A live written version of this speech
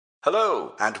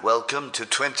Hello, and welcome to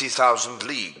 20,000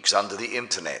 Leagues Under the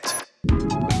Internet.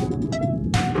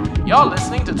 You're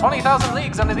listening to 20,000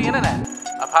 Leagues Under the Internet,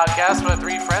 a podcast where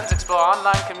three friends explore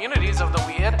online communities of the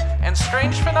weird and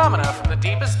strange phenomena from the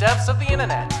deepest depths of the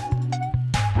Internet.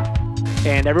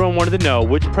 And everyone wanted to know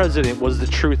which president was the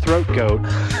true throat goat,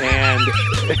 and...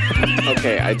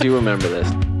 Okay, I do remember this.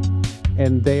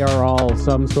 And they are all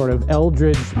some sort of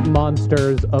eldritch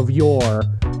monsters of yore,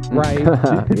 right?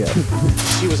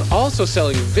 She was also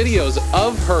selling videos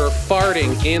of her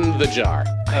farting in the jar.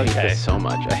 I hate this so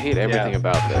much. I hate everything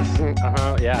about this.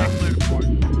 yeah.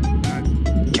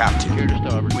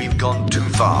 Captain, we've gone too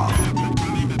far.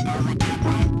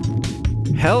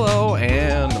 Hello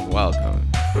and welcome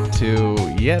to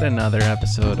yet another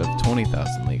episode of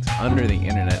 20,000 Leagues Under the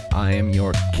Internet. I am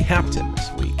your captain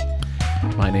this week.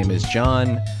 My name is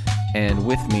John, and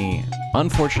with me,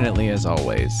 unfortunately as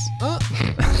always,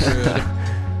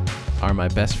 are my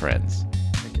best friends,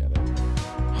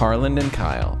 Harland and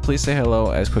Kyle. Please say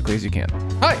hello as quickly as you can.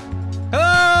 Hi.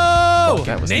 Hello.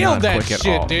 That was Nailed not that quick at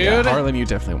shit, all. dude. Yeah, Harland, you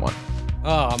definitely won.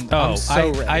 I'm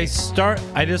so ready. I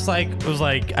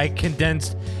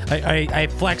condensed, I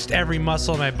flexed every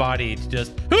muscle in my body to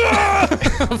just,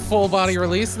 Full body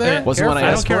release there. Wasn't what I I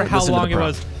asked don't care for. how Listen to long the it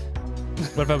prompt.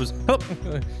 was. What if I was,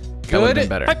 That would have been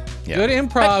better. Yeah. Good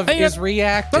improv Hey, is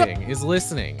reacting, is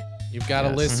listening. You've got to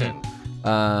Yes. listen.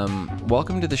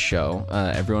 Welcome to the show.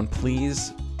 Everyone,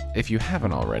 please, if you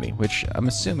haven't already, which I'm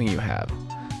assuming you have,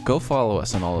 go follow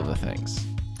us on all of the things.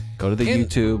 Go to the And-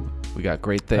 YouTube. We got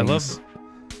great things. love-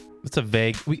 it's a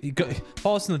vague,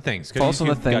 follow us on the things. Follow us on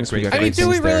the things, we got I mean, great do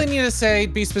we things really there. need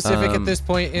to be specific at this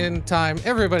point in time?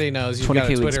 Everybody knows you've got a 20K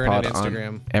Leagues Twitter and Pod an Instagram.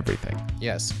 on everything.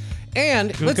 Yes. And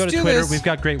Let's let's go to do Twitter. this. We've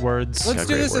got great words. Let's Got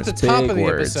do great this at the words. top Big of the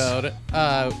words.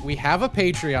 episode. We have a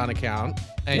Patreon account,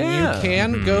 and Yeah. you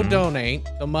can go donate.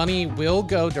 The money will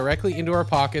go directly into our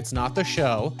pockets, not the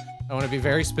show. I want to be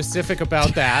very specific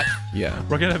about that. Yeah.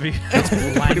 We're gonna be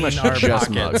Pretty lining much our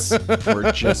just pockets. mugs.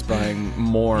 We're just buying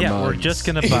more Yeah, mugs. we're just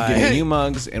gonna We're buy getting new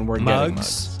mugs, and we're getting mugs.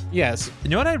 mugs. Yes. You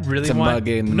know what I really It's a want? mug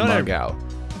in, You know what mug out.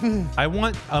 I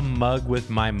want a mug with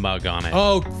my mug on it.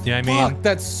 Oh, You know what I fuck, mean?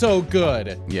 that's so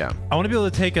good. Yeah. I want to be able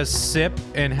to take a sip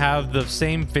and have the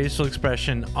same facial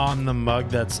expression on the mug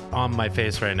that's on my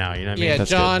face right now. You know what I mean? Yeah, That's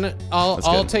John, good. I'll That's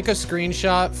good. take a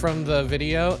screenshot from the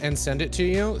video and send it to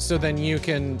you, so then you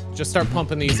can just start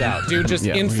pumping these out. Dude, just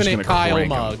Yeah, we're just infinite gonna Kyle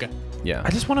crank 'em. mug. Yeah.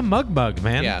 I just want a mug,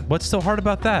 man. Yeah. What's so hard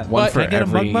about that? One But- for Can I get a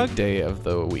every mug? day of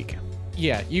the week.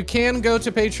 Yeah, you can go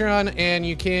to Patreon and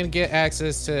you can get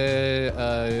access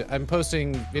to. I'm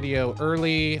posting video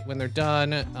early when they're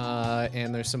done,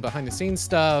 and there's some behind the scenes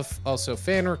stuff, also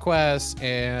fan requests,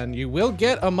 and you will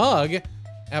get a mug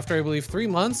after I believe 3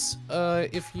 months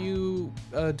if you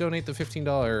donate the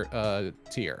 $15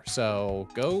 tier. So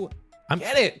go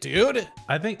get it, dude.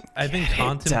 I've been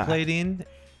contemplating.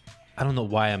 I don't know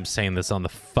why I'm saying this on the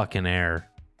fucking air.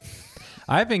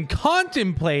 I've been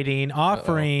contemplating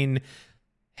offering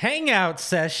hangout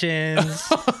sessions.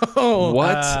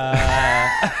 What?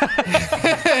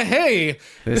 Hey,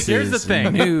 This here's the is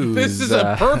thing. News. this is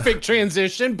a perfect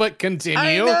transition, but I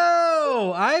continue.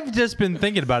 know. I've just been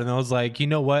thinking about it, and I was like, you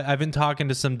know what? I've been talking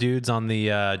to some dudes on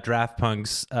the Draft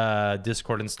Punks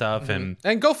Discord and stuff, and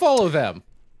And go follow them.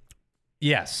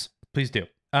 yes, please do.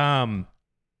 And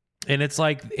it's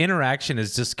like interaction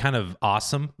is just kind of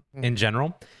awesome in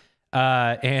general.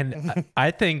 And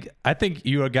I think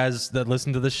you guys that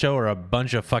listen to this show are a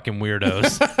bunch of fucking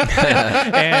weirdos,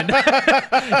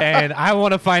 and I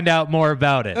want to find out more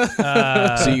about it.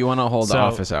 So you want to hold so-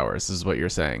 office hours, is what you're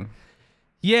saying.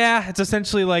 Yeah, it's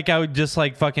essentially like I would just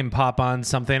like fucking pop on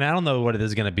something. I don't know what it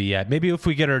is gonna be yet. Maybe if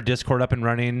we get our Discord up and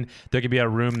running, there could be a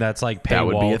room that's like paywall, That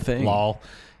would be a thing. lol.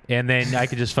 And then I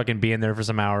could just fucking be in there for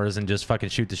some hours and just fucking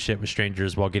shoot the shit with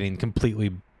strangers while getting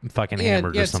completely fucking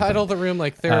hammered or something. title the room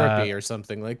like therapy or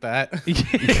something like that.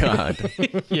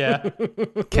 God. Yeah.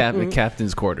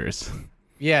 Captain's quarters.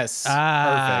 Yes.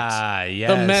 Ah,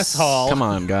 yes. The mess hall. Come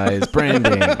on, guys.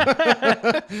 Branding.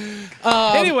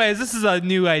 Anyways, this is a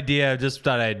new idea. I just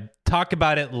thought I'd talk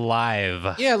about it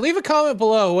live. Yeah, leave a comment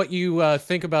below what you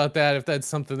think about that, if that's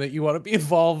something that you want to be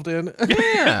involved in.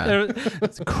 Yeah.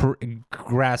 It's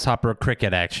grasshopper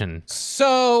cricket action.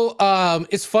 So,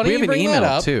 it's funny We have you an bring that email,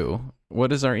 up. too.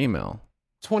 What is our email?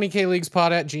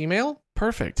 20kleaguespod@gmail.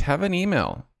 Perfect. Have an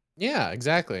email. Yeah,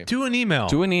 exactly. Do an email.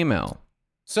 Do an email.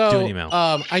 So, Do an email.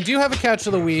 I do have a catch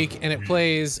of the week, and it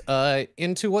plays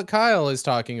into what Kyle is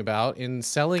talking about in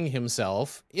selling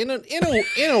himself in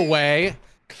a way.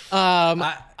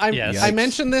 Yes. I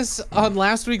mentioned this on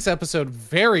last week's episode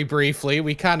very briefly.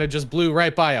 We kind of just blew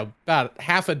right by about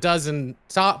half a dozen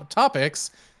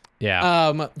topics.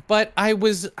 Yeah. But I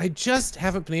just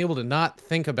haven't been able to not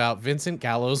think about Vincent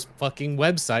Gallo's fucking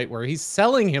website where he's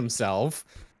selling himself.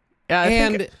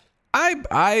 Yeah,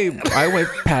 I went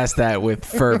past that with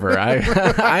fervor.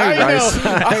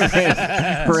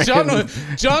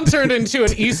 John turned into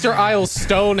an Easter Isle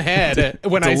stone head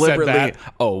when I said that.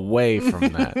 Away from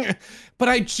that. But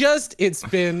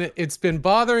it's been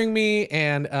bothering me,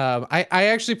 and I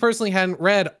actually personally hadn't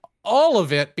read all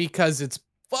of it because it's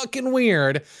fucking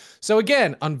weird. So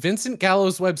again, on Vincent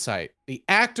Gallo's website, the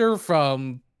actor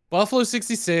from Buffalo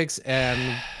 66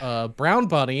 and Brown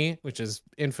Bunny, which is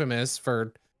infamous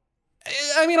for,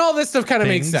 I mean, all this stuff kind of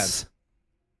makes sense.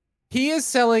 He is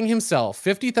selling himself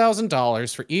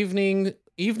 $50,000 for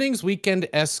evening's weekend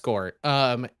escort.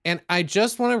 And I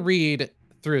just want to read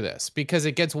through this because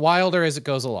it gets wilder as it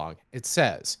goes along. It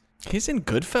says, he's in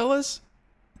Goodfellas?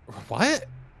 What?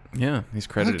 Yeah, he's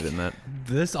credited in that.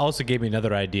 This also gave me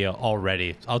another idea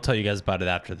already. I'll tell you guys about it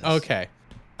after this. Okay.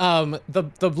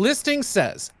 The listing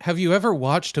says, have you ever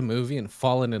watched a movie and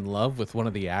fallen in love with one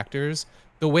of the actors?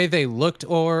 The way they looked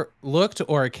or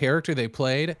a character they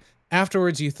played?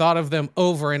 Afterwards, you thought of them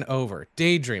over and over,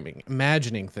 daydreaming,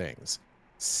 imagining things,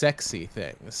 sexy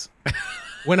things.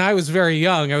 When I was very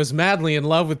young, I was madly in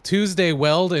love with Tuesday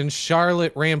Weld and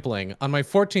Charlotte Rampling. On my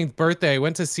 14th birthday, I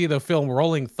went to see the film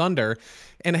Rolling Thunder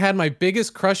and had my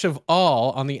biggest crush of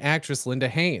all on the actress Linda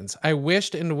Haynes. I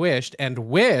wished and wished and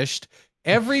wished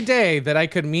every day that I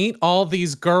could meet all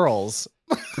these girls.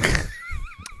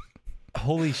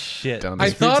 Holy shit.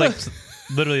 I thought like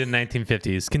literally the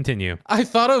 1950s. Continue. I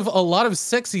thought of a lot of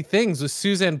sexy things with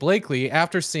Suzanne Blakely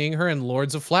after seeing her in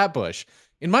Lords of Flatbush.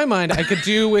 In my mind, I could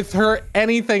do with her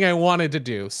anything I wanted to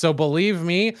do. So believe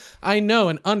me, I know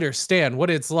and understand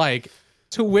what it's like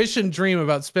to wish and dream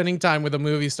about spending time with a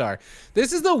movie star.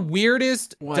 This is the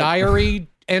weirdest diary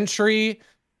entry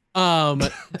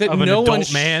that of an no adult one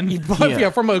man.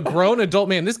 Yeah, from a grown adult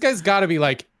man. This guy's got to be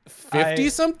like 50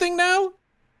 something now.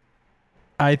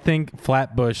 I think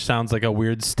Flatbush sounds like a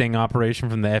weird sting operation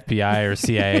from the FBI or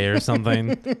CIA or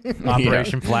something.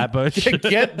 Operation Flatbush.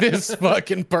 Get this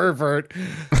fucking pervert.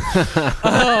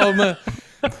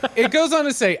 It goes on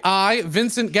to say, I,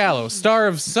 Vincent Gallo, star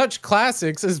of such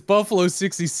classics as Buffalo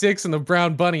 66 and the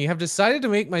Brown Bunny, have decided to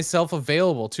make myself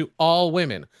available to all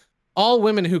women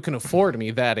who can afford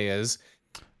me, that is.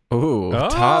 Ooh,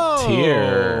 top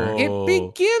tier. It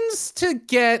begins to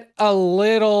get a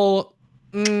little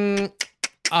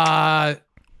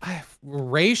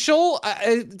racial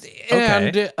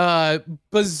and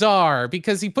bizarre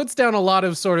because he puts down a lot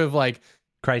of sort of like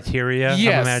criteria.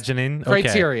 Yes, I'm imagining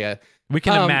criteria. Okay. We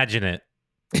can imagine it.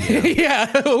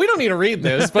 Yeah, we don't need to read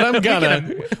this, but I'm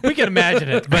gonna. we can imagine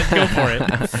it, but go for it.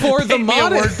 For the Paint me a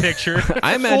word picture.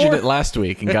 I imagined it last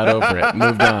week and got over it.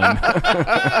 Moved on.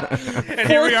 And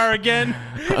here we are again.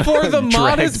 For the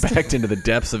modest, dragged back into the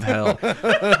depths of hell.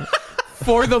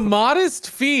 For the modest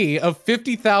fee of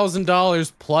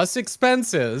 $50,000 plus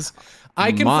expenses,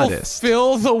 I can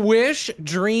fulfill the wish,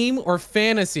 dream, or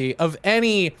fantasy of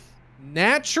any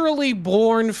naturally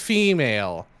born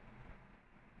female.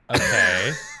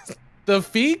 Okay. The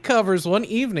fee covers one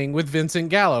evening with Vincent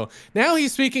Gallo. Now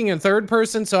he's speaking in third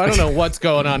person, so I don't know what's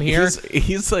going on here.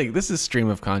 He's like, this is stream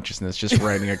of consciousness, just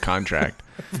writing a contract.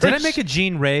 Did I make a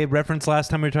Jean Ray reference last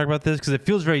time we were talking about this? Because it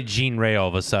feels very Jean Ray all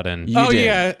of a sudden. You did.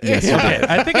 Yeah. Yes, you Okay, did.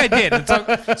 I think I did.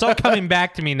 It's all coming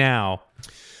back to me now.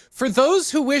 For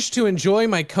those who wish to enjoy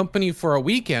my company for a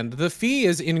weekend, the fee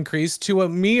is increased to a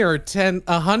mere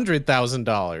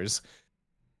 $100,000.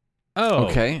 Oh,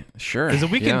 Okay, sure. Is a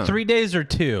weekend 3 days or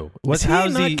 2? Is he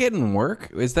not getting work?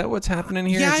 Is that what's happening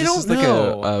here? Yeah, Is I this don't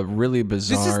know. Like a really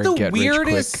bizarre This is the get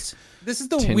weirdest. This is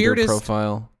the rich quick Tinder weirdest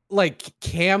profile. like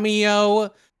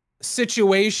cameo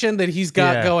situation that he's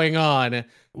got going on.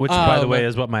 Which, by the way,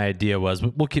 is what my idea was.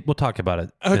 We'll talk about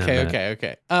it. in a minute.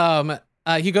 Okay.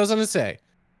 He goes on to say,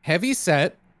 heavy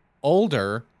set,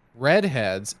 older,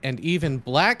 redheads, and even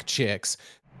black chicks.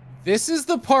 This is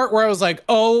the part where I was like,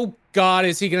 oh God,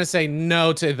 is he going to say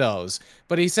no to those?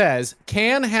 But he says,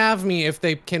 can have me if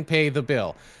they can pay the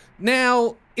bill.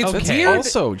 Now, it's That's weird.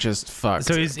 also just fucked.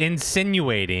 So he's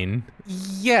insinuating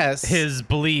Yes. his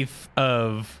belief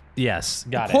of, yes,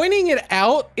 got it. Pointing it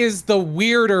out is the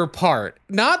weirder part.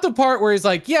 Not the part where he's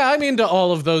like, yeah, I'm into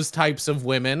all of those types of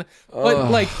women. But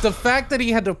like the fact that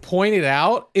he had to point it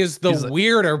out is the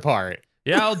weirder part.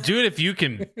 Yeah, I'll do it if you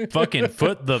can fucking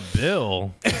foot the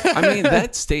bill. I mean,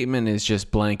 that statement is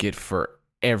just blanket for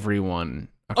everyone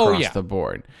across the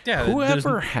board. Yeah,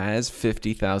 Whoever has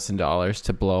 $50,000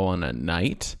 to blow on a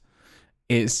night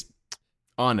is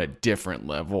on a different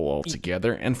level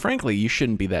altogether. And frankly, you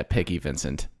shouldn't be that picky,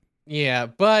 Vincent. Yeah,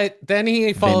 but then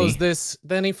he follows Vinny. this.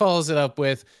 Then he follows it up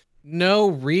with, "No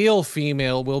real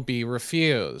female will be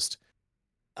refused."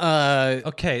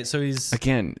 Okay, so he's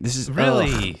Again, this is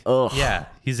really, ugh. yeah,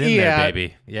 he's in Yeah. there,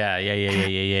 baby.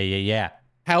 Yeah.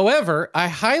 However, I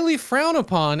highly frown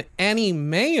upon any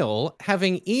male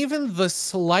having even the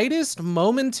slightest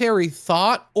momentary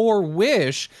thought or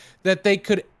wish that they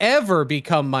could ever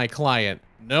become my client.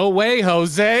 No way,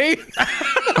 Jose.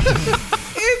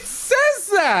 It says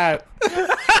that.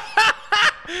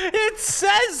 It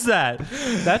says that.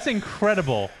 That's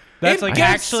incredible. That's It like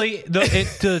gets- actually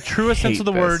the truest sense hate of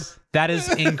the word. this. That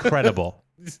is incredible.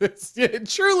 It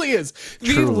truly is.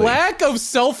 The Truly. lack of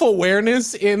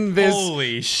self-awareness in this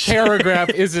Holy shit. paragraph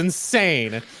is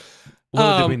insane.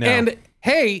 Little did we know. And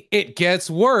hey, it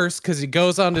gets worse because he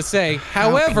goes on to say,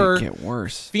 How can however, it get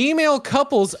worse. female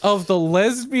couples of the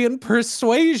lesbian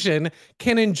persuasion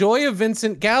can enjoy a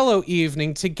Vincent Gallo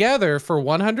evening together for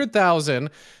 100,000.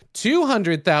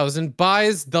 200,000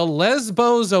 buys the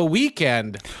Lesbos a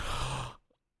weekend.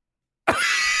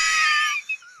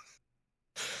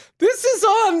 This is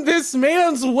on this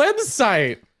man's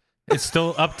website. It's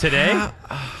still up today.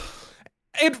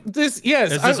 Yes, Is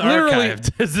this I'm literally.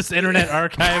 archived? Is this internet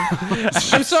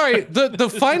archived? I'm sorry. The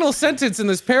final sentence in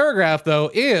this paragraph though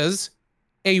is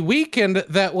a weekend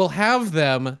that will have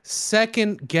them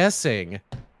second guessing.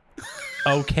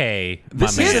 Okay,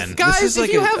 This my is- man. Guys, This is if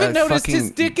like you a haven't noticed, his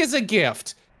fucking- dick is a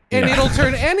gift, and Yeah. it'll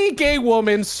turn any gay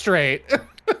woman straight.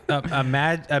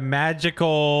 a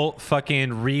magical fucking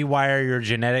rewire your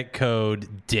genetic code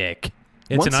dick.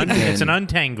 It's Once again- it's an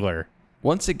untangler.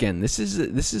 Once again, this is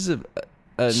an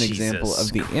example Jesus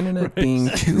of the internet being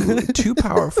too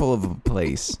powerful of a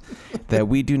place that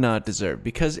we do not deserve.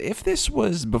 Because if this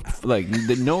was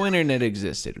no internet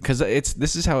existed, because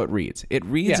this is how it reads. It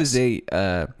reads Yes. as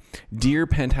a Dear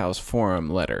Penthouse forum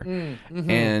letter,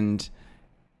 and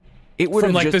it would From,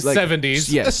 have like, just, the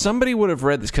 70s. Yeah, somebody would have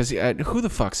read this because who the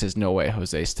fuck says no way,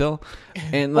 Jose? Still,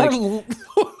 and like. or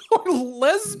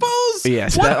Lesbos?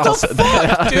 Yes, what that the also, fuck,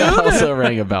 that dude? also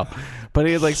rang a bell. But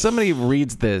somebody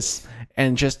reads this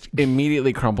and just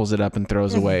immediately crumples it up and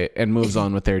throws away and moves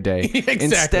on with their day. Exactly.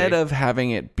 Instead of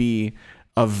having it be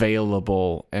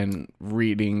available and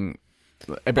reading,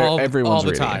 everyone's all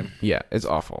the reading it. time. Yeah, it's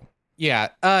awful. Yeah,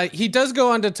 he does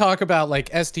go on to talk about like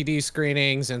STD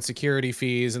screenings and security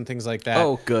fees and things like that.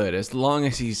 Oh, good. As long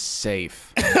as he's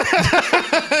safe.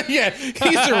 Yeah, he's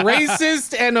a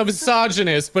racist and a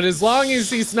misogynist, but as long as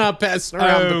he's not passing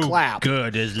around the clap.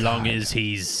 good as long as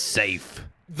he's safe.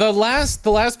 The last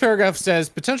paragraph says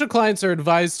potential clients are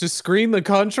advised to screen the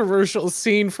controversial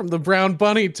scene from the Brown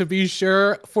Bunny to be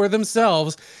sure for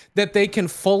themselves that they can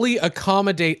fully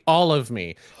accommodate all of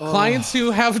me. Clients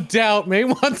who have doubt may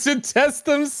want to test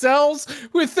themselves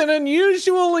with an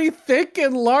unusually thick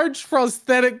and large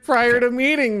prosthetic prior to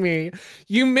meeting me.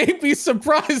 You may be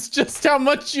surprised just how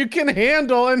much you can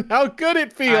handle and how good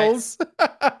it feels.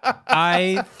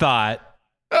 I thought.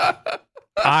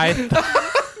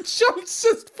 Jump's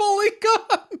just fully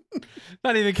gone.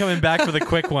 Not even coming back with a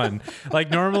quick one.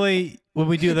 Like normally when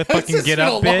we do the fucking It's get been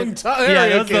up a long bit. time. Yeah, Okay,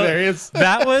 that was the- there is.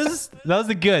 that was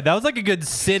a good. That was like a good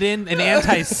sit-in, an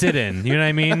anti-sit-in. You know what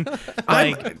I mean?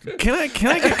 Like Can I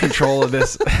get control of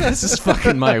this? This is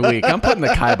fucking my week. I'm putting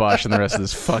the kibosh on the rest of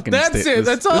this fucking That's sta- it. this-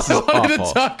 That's all this I is wanted awful.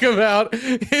 to talk about.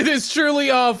 It is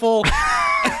truly awful.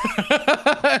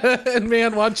 And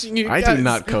man, watching you I guys, do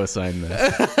not co-sign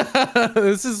this.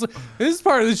 this is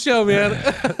part of the show, man.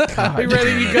 Are you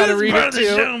ready? You gotta read it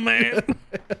too. man.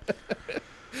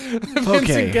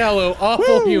 Vincent Gallo,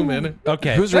 awful human.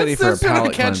 Okay. Who's ready for a That's been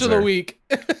palate the catch cleanser? of the week.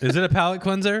 Is it a palate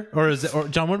cleanser or is it? Or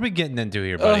John, what are we getting into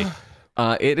here, buddy?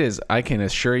 It is, I can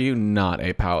assure you, not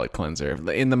a palate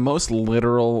cleanser in the most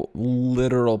literal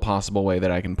possible way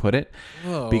that I can put it.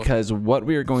 Whoa. Because what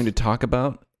we are going to talk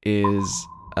about is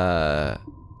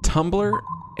Tumblr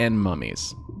and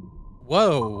mummies.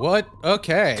 Whoa, what?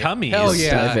 Okay. Tummies. Hell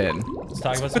yeah. Dive in. Let's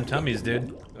talk about some tummies,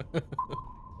 dude.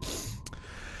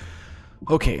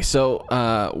 Okay,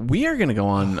 so we are going to go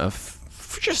on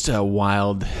just a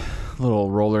wild little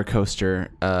roller coaster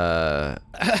of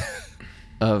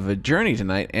a journey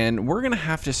tonight, and we're going to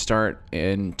have to start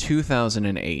in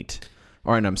 2008.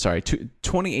 Or, no, I'm sorry,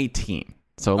 2018.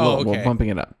 So we're okay. bumping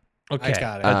it up. Okay. I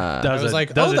got it. That I was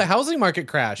like, the housing market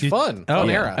crash. Fun. Oh, Fun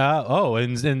yeah. era.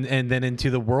 And then into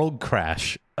the world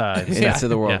crash. Yeah, to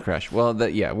the world Yeah. crash. Well,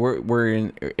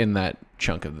 we're in that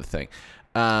chunk of the thing.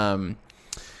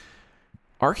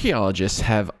 Archaeologists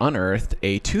have unearthed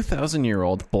a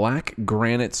 2,000-year-old black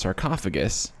granite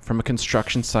sarcophagus from a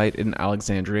construction site in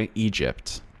Alexandria,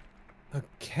 Egypt.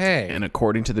 Okay. And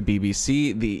according to the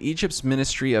BBC, the Egypt's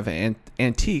Ministry of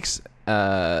Antiques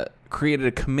created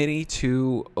a committee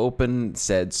to open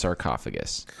said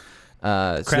sarcophagus.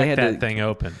 So they had that thing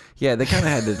open. Yeah, they kind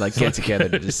of had to like get together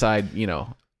to decide,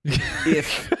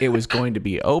 if it was going to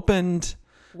be opened.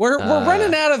 We're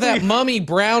running out of that mummy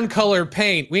brown color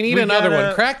paint. We need another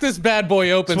one. Crack this bad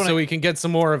boy open so we can get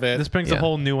some more of it. This brings a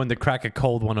whole new one to crack a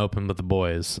cold one open with the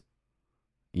boys.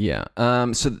 Yeah.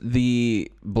 So the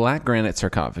black granite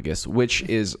sarcophagus, which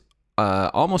is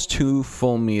almost 2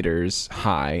 full meters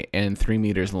high and 3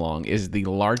 meters long, is the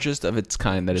largest of its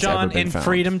kind that has ever been found. John, in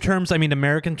freedom terms, I mean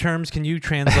American terms, can you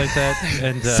translate that?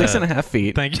 And 6.5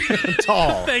 feet. Thank you.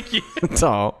 Tall. Thank you.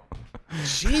 Tall.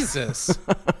 Jesus.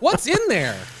 What's in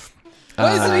there?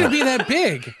 Why does it need to be that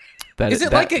big? Is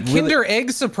it like a Kinder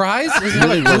Egg surprise? Is it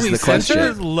really like was Gooey the question.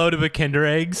 Center? Loaded with Kinder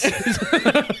eggs.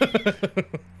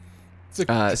 So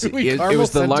it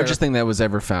was the largest thing that was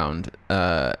ever found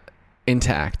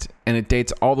intact, and it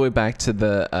dates all the way back to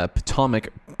the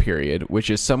Ptolemaic period, which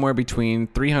is somewhere between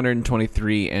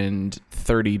 323 and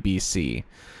 30 BC.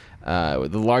 The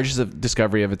largest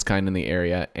discovery of its kind in the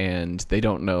area, and they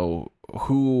don't know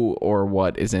who or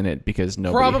what is in it because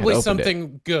nobody Probably had opened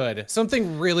something good.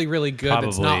 Something really, really good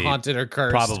that's not Probably- haunted or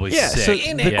cursed. Probably Yeah, so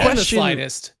sick. the Yeah. question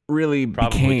slightest. really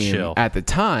Probably became chill. at the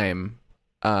time,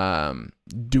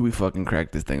 do we fucking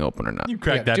crack this thing open or not? You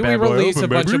crack that Do we bad boy release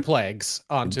open, a bunch baby. of plagues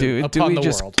Do upon we the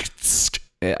just world?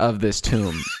 of this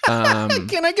tomb?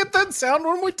 Can I get that sound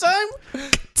one more time?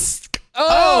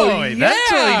 Oh, yeah,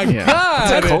 that's like- Yeah.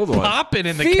 God. It's a cold one. Popping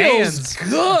in the Feels cans.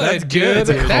 good, That's dude. good.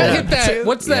 That That's hit that.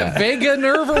 What's that Vega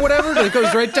nerve or whatever that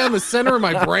goes right down the center of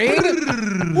my brain?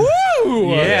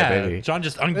 Woo! Yeah, baby. John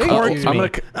just Thank uncorked you.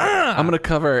 me. I'm gonna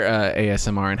cover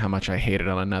ASMR and how much I hate it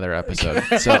on another episode.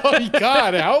 So Oh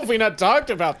God! How have we not talked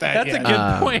about that That's yet? a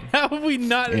good point. How have we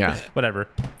not? yeah. Whatever.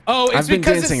 Oh, it's I've been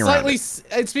because it's dancing around slightly.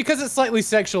 It's because it's slightly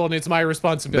sexual, and it's my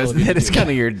responsibility. that is kind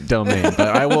of your domain, but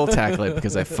I will tackle it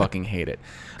because I fucking hate it.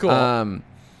 Cool.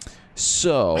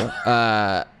 So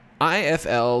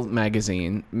IFL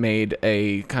magazine made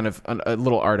a kind of a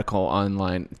little article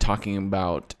online talking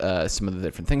about some of the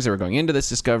different things that were going into this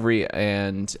discovery,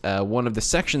 and one of the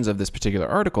sections of this particular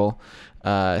article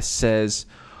says,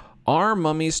 "Are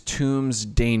mummies' tombs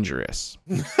dangerous?"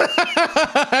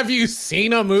 Have you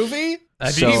seen a movie?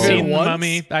 Have So- you seen Even the once?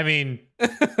 mummy? I mean,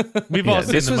 we've all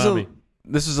seen the mummy.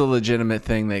 This was a legitimate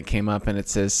thing that came up, and it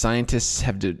says scientists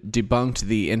have debunked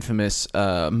the infamous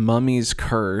mummy's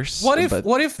curse. What if but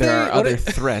they- there are what other if-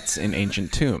 threats in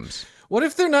ancient tombs? What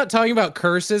if they're not talking about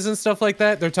curses and stuff like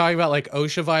that? They're talking about like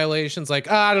OSHA violations. Like,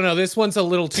 I don't know, this one's a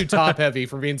little too top heavy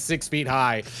for being 6 feet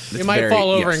high. It might very- fall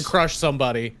over yes. and crush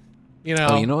somebody. You know.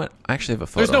 Oh, you know what? I actually have a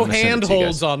photo. There's no I'm gonna send it to you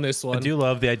handholds guys. on this I one. do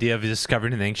love the idea of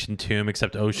discovering an ancient tomb,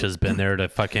 except OSHA's been there to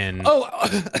fucking Oh,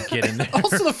 get in there.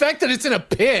 also the fact that it's in a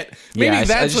pit. Maybe Yeah, I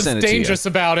that's just what's sent it to you. dangerous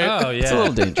about it. Oh yeah. It's a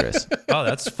little dangerous. Oh,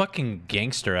 that's fucking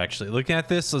gangster. Actually, looking at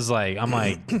this is like, I'm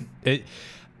like, it.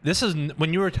 This is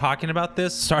when you were talking about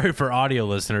this. Sorry for audio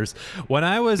listeners. When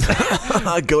I was,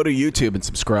 Go to YouTube and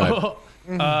subscribe.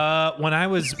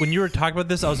 when you were talking about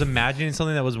this, I was imagining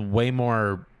something that was way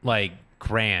more like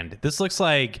grand. This looks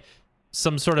like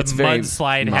some sort of It's very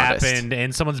mudslide modest. happened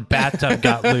and someone's bathtub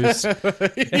got loose. Yeah,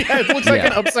 it looks like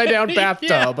an upside down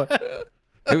bathtub.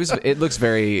 It looks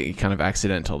very kind of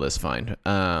accidental. This find.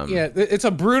 Yeah, it's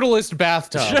a brutalist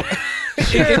bathtub.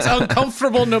 It's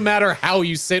uncomfortable no matter how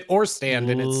you sit or stand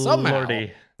in it somehow.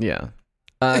 Lordy. Yeah.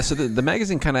 So the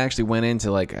magazine kind of actually went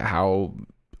into like how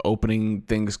opening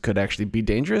things could actually be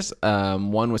dangerous.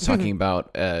 One was talking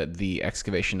about the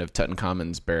excavation of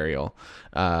Tutankhamun's burial.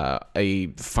 A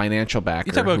financial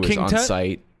backer talking about who was King on Tut?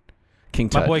 site. King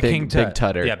My Tut, boy big, King Tut. Big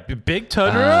Tutter. Yeah, Big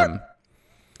Tutter.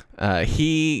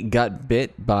 He got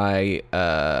bit by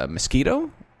a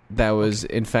mosquito that was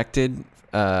infected.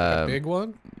 Big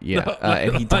one? Yeah,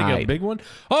 and he Like died. a big one.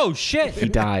 Oh shit! He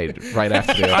died right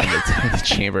after they opened the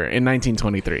chamber in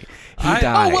 1923. He I-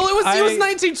 died. Oh, well, it was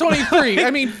 1923.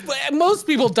 I mean, most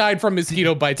people died from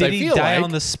mosquito bites, Did I he feel die like. on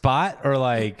the spot or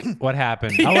like what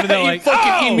happened? I want to know he like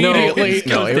fucking oh, immediately-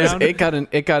 No, goes down.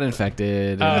 it got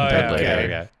infected and Oh, died yeah, later.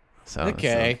 okay. So,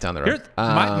 Okay. down the Here's road.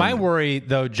 my worry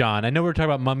though, John. I know we're talking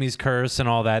about mummy's curse and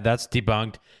all that. That's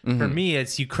debunked. For me,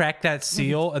 it's you crack that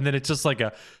seal and then it's just like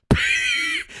a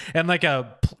and like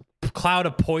a cloud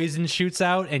of poison shoots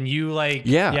out and you like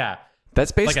Yeah.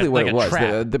 That's basically like what a it was.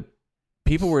 trap. The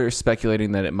people were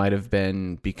speculating that it might have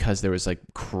been because there was like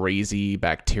crazy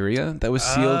bacteria that was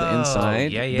sealed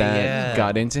inside that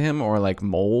got into him, or like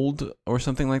mold or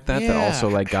something like that that also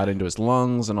like got into his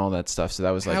lungs and all that stuff. So that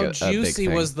was like How a big juicy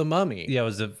thing. was the mummy? Yeah,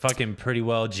 was it fucking pretty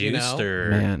well juiced or?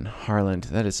 Man, Harland,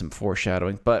 that is some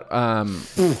foreshadowing. But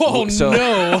Oh so-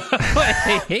 no!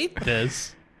 I hate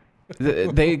this.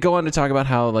 they go on to talk about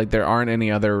how like there aren't any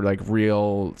other like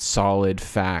real solid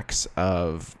facts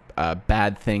of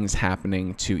bad things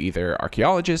happening to either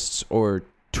archaeologists or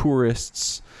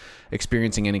tourists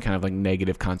experiencing any kind of like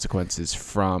negative consequences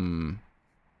from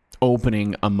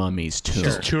opening a mummy's tomb.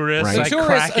 Just tourists right? like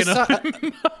Tourists cracking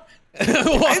them.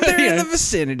 They're in the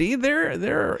vicinity. They're I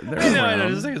know, around.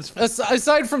 just think it's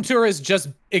Aside from tourists just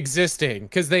existing,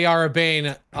 because they are a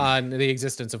bane on the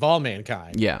existence of all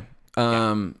mankind. Yeah.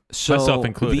 So Myself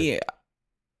included.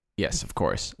 Yes, of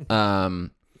course.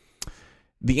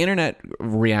 The internet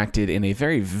reacted in a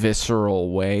very visceral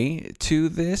way to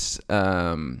this,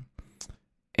 and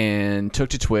took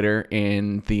to Twitter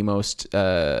in the most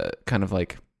kind of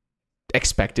like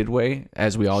expected way,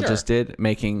 as we all just did,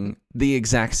 making the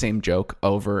exact same joke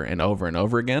over and over and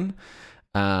over again.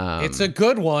 It's a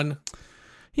good one.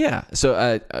 Yeah.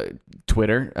 So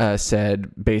Twitter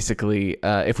said basically,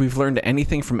 if we've learned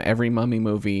anything from every mummy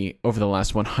movie over the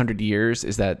last 100 years,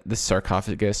 is that the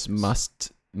sarcophagus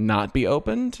must not be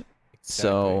opened.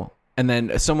 So, and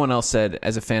then someone else said,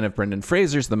 as a fan of Brendan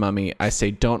Fraser's The Mummy, I say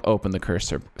don't open the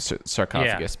cursed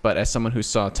sarcophagus. But as someone who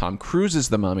saw Tom Cruise's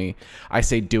The Mummy, I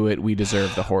say do it. We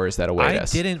deserve the horrors that await I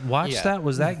us. didn't watch that.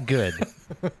 Was that good?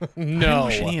 No.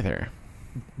 I didn't either.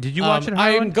 Did you watch it?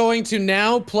 I am Harlan? going to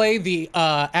now play the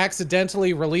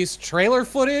accidentally released trailer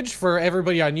footage for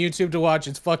everybody on YouTube to watch.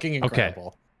 It's fucking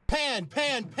incredible. Pan,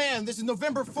 this is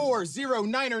November 4,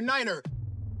 09er.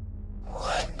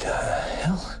 What the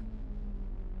hell?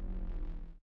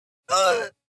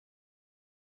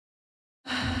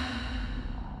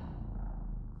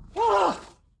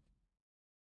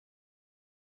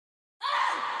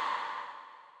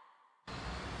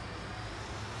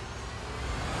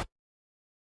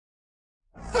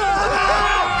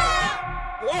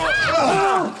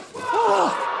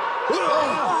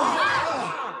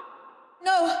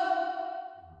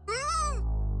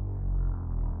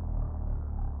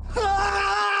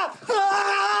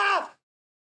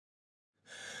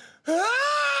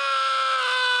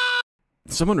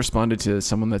 Someone responded to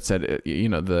someone that said,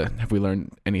 have we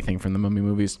learned anything from the Mummy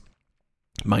movies?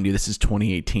 Mind you, this is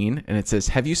 2018, and it says,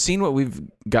 have you seen what we've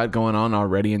got going on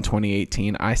already in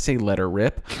 2018? I say let her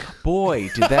rip. Boy,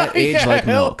 did that age like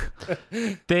milk.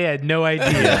 They had no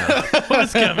idea what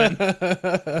was coming.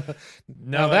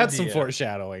 Now that's some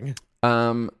foreshadowing.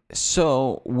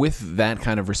 So with that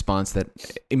kind of response that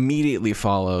immediately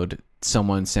followed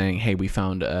someone saying, hey, we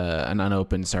found an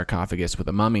unopened sarcophagus with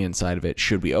a mummy inside of it.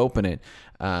 Should we open it?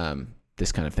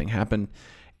 This kind of thing happened.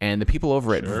 And the people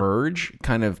over at Verge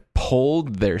kind of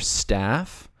polled their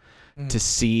staff to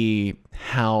see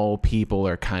how people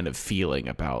are kind of feeling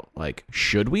about, like,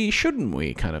 should we, shouldn't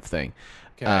we kind of thing.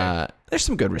 Okay. There's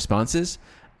some good responses.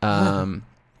 Pro,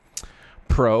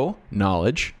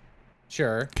 knowledge.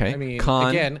 Sure. Okay. I mean, Con.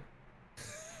 again,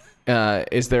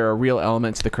 Is there a real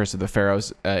element to the Curse of the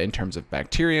Pharaohs in terms of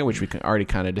bacteria, which we already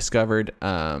kind of discovered?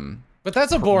 but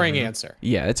that's a boring answer.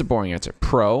 Yeah, it's a boring answer.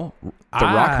 Pro, The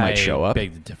Rock might show up.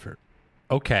 Beg to differ.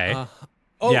 Okay.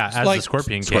 Oh, yeah, as like, the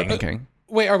Scorpion King. Scorpion King.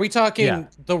 Wait, are we talking Yeah.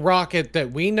 the rocket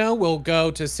that we know will go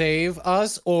to save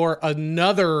us, or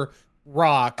another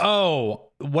rock? Oh,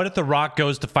 what if the Rock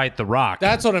goes to fight the Rock?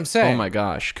 That's what I'm saying. Oh my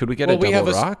gosh. Could we get Well, a we have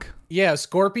double a- rock? Yeah,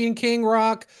 Scorpion King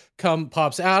Rock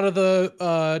pops out of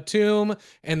the tomb,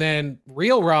 and then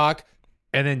real Rock.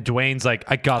 And then Dwayne's like,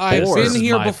 I got I've this. been This is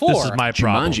here my- before. This is my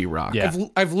problem. Jumanji Rock. Yeah.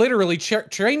 I've literally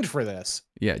trained for this.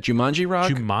 Yeah, Jumanji Rock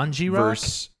Jumanji Rock?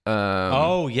 versus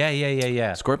Oh,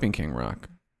 yeah. Scorpion King Rock.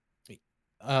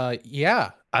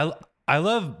 Yeah. I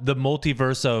love the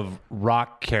multiverse of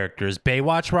Rock characters.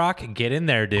 Baywatch Rock, get in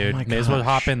there, dude. Oh my May as well gosh.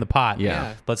 hop in the pot.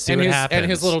 Yeah. Let's see and what his happens. and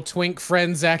his little twink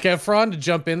friend Zac Efron to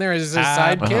jump in there as his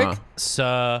sidekick.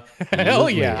 Hell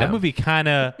yeah. That movie kind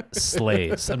of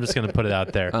slays. I'm just going to put it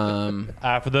out there.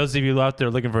 For those of you out there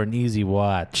looking for an easy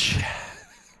watch,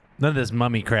 none of this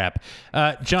mummy crap.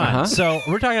 John, so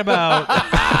we're talking about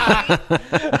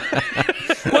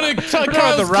One of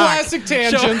Kyle's The Rock. classic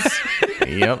tangents.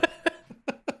 Yep.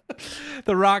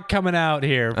 The Rock coming out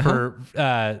here for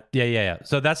yeah.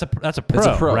 So that's a pro, It's a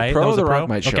pro. right? That Pro was a The pro? Rock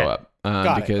might Okay. show up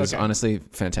Got it. because Okay. honestly,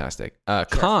 fantastic.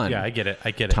 Con. Yeah, I get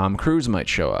it. Tom Cruise might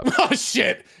show up. Oh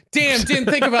shit! Damn, didn't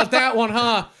think about that one,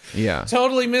 huh? Yeah.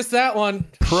 Totally missed that one.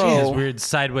 His Pro. weird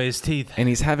sideways teeth. And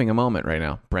he's having a moment right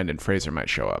now. Brendan Fraser might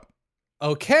show up.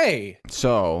 Okay.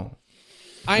 So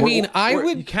I mean, I we're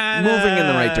would Kinda... moving in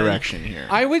the right direction here.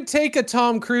 I would take a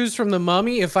Tom Cruise from The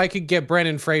Mummy if I could get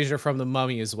Brendan Fraser from The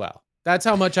Mummy as well. That's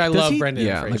how much I love Brendan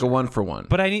yeah, Fraser. like a 1-for-1.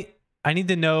 But I need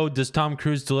to know, does Tom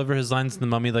Cruise deliver his lines in The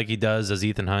Mummy like he does as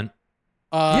Ethan Hunt?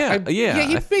 Yeah,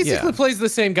 he basically plays the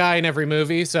same guy in every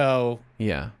movie, so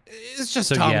yeah. it's just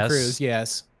So Tom yes. Cruise,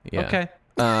 yes. Yeah. Okay.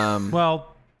 Um,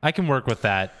 Well, I can work with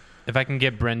that if I can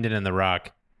get Brendan and The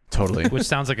Rock, totally. which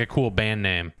sounds like a cool band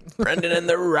name. Brendan and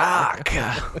the Rock.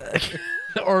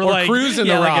 Or like Cruise in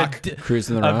The Rock. Cruise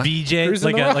in the A Rock. VJ, Cruise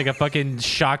in like the a Rock. like a fucking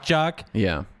shock jock.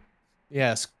 Yeah.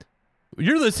 Yes.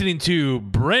 You're listening to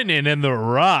Brendan and The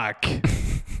Rock.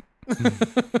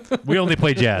 We only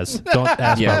play jazz. Don't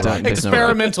ask Yeah, about rock. don't- there's no-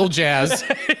 Experimental jazz.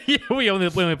 Yeah, we only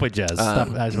play jazz. Stop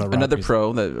asking about rock Another music.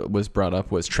 pro that was brought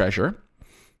up was treasure.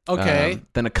 Okay.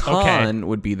 Then a con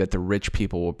would be that the rich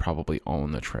people will probably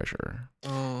own the treasure.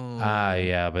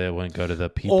 Yeah, but it wouldn't go to the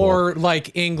people. Or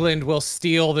like England will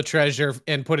steal the treasure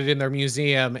and put it in their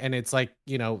museum, and it's like,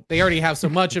 you know, they already have so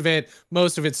much of it.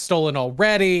 Most of it's stolen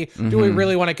already. Do we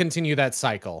really want to continue that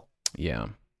cycle? Yeah.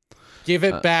 Give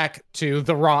it back to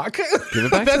The Rock. Give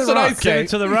it back to That's The what I Rock. say. Give it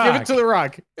to The Give Rock. it to The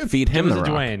Rock. Feed him Give the it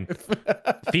to rock.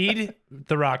 Dwayne. Feed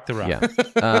The Rock.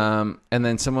 Yeah. And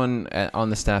then someone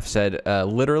on the staff said,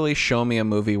 literally show me a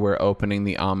movie where opening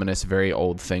the ominous, very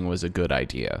old thing was a good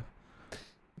idea.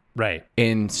 Right.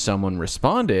 And someone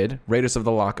responded, Raiders of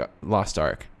the Lost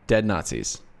Ark, Dead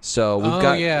Nazis. So we've Oh,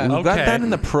 got yeah. we've got Okay. that in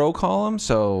the pro column.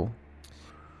 So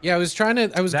Yeah, I was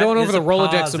That going over is the a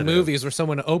Rolodex positive. of movies where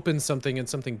someone opens something and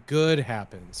something good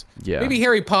happens. yeah, Maybe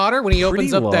Harry Potter when he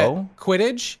Pretty opens up low. that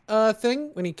Quidditch thing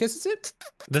when he kisses it.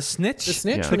 The snitch. The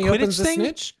snitch Yeah. when The he opens Quidditch the thing?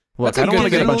 snitch. Look, That's a I don't good want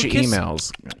to get a bunch of kiss.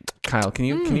 emails. Kyle, can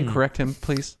you correct him,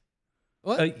 please?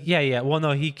 What? Yeah. Well,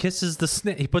 no, he kisses the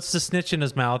snitch. He puts the snitch in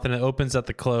his mouth, and it opens up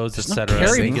the clothes, There's no etc.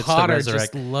 kissing. Harry And he gets to Potter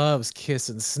resurrect. just loves kiss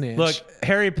and snitch. Look,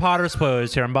 Harry Potter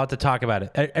spoilers here. I'm about to talk about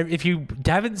it. If you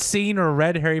haven't seen or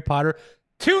read Harry Potter,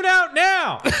 tune out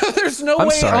now. there's no I'm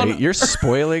way sorry, on you're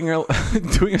spoiling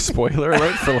doing a spoiler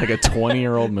alert for like a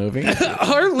 20-year-old movie.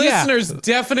 our listeners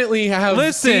definitely have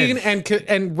Listen. seen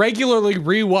and regularly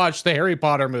rewatch the Harry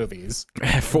Potter movies.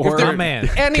 For they're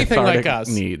man. Anything like cathartic us.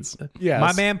 needs. Yes.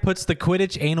 My man puts the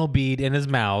Quidditch anal bead in his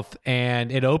mouth,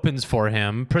 and it opens for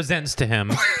him, presents to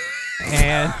him,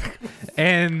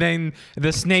 and then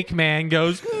the Snake Man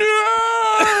goes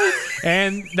no,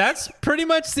 and that's pretty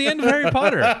much the end of Harry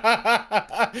Potter.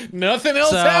 Nothing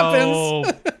else So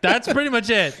happens. that's pretty much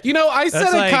it. You know, I said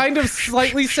That's a like- kind of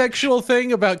slightly sexual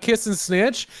thing about kiss and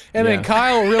snitch, and Yeah. then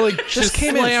Kyle really just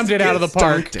came in slammed it out of the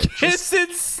park. dunked it. Kiss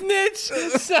and snitch.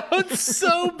 It sounds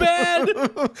so bad.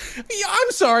 Yeah,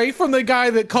 I'm sorry, from the guy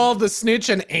that called the snitch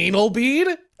an anal bead.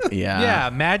 Yeah. Yeah,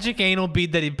 magic anal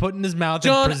bead that he put in his mouth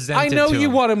John, and presented I know to you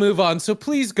him. want to move on, so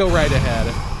please go right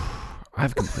ahead.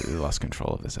 I've completely lost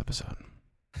control of this episode.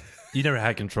 You never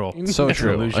had control. So It's an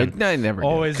true. illusion. I never did.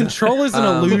 Always Control is an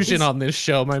illusion on this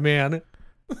show, my man.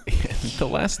 The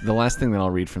last thing that I'll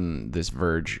read from this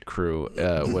Verge crew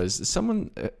was someone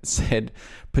said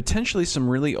potentially some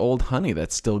really old honey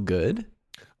that's still good.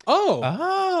 Oh,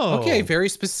 Oh, okay, very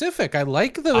specific. I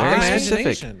like the Very imagination.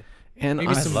 specific. And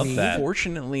Maybe some love that.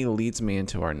 unfortunately leads me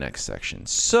into our next section.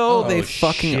 So they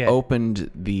fucking shit. opened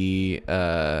the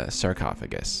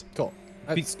sarcophagus. Cool.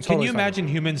 That's Can totally you fine. imagine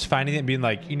humans finding it and being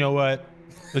like, you know what?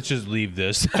 Let's just leave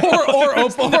this. or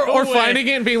way. finding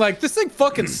it and being like, this thing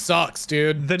fucking sucks,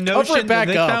 dude. The Cover notion it back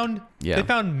they up. found Yeah. they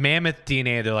found mammoth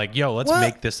DNA. They're like, yo, let's What?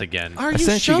 make this again. Are I you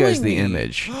sent you showing guys the me?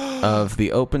 image of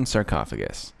the open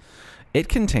sarcophagus. It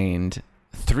contained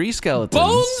 3 skeletons.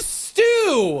 Bone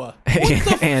stew. What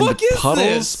the and fuck is puddles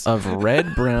this? of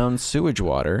red-brown sewage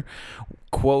water,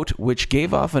 quote, which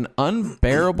gave off an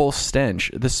unbearable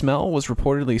stench. The smell was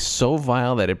reportedly so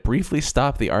vile that it briefly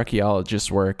stopped the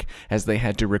archaeologists' work as they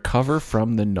had to recover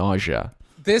from the nausea.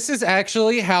 This is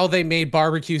actually how they made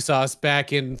barbecue sauce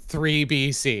back in 3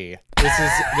 BC.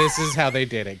 This is how they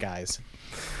did it, guys.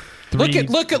 Look,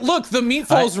 the meat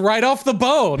falls right off the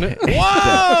bone.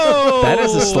 Whoa! That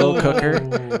is a slow cooker,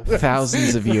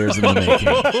 thousands of years in the making.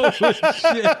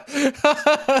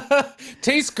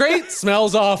 Tastes great,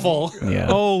 smells awful. Yeah,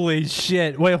 Holy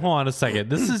shit! Wait, hold on a second.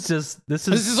 This is This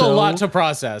is so, a lot to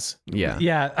process. yeah.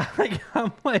 Yeah,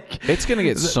 I'm like, It's gonna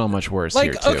get so much worse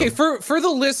Like, here too. okay, for the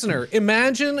listener,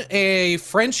 imagine a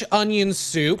French onion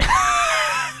soup.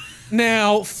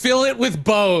 Now fill it with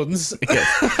bones.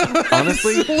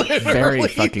 Honestly, very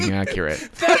fucking accurate.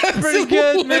 pretty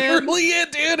good, man. Literally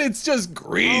it, dude. It's just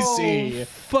greasy.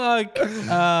 fuck?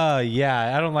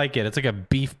 Yeah, I don't like it. It's like a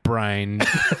beef brine.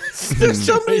 There's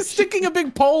somebody sticking a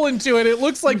big pole into it. It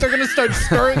looks like they're gonna start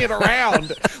stirring it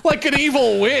around like an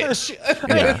evil witch.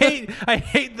 I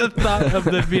hate the thought of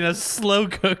there being a slow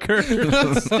cooker.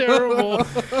 That's terrible.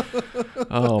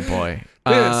 Oh boy.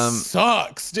 This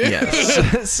sucks, dude.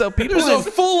 Yes. So people There's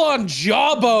a full-on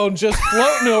jawbone just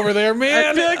floating over there, man.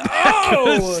 I feel like that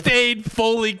could have stayed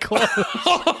fully closed.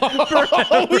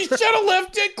 Oh, we should have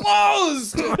left it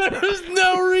closed. There's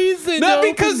no reason. Not to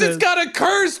because open it's got a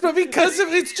curse, but because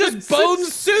it's just bone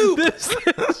soup.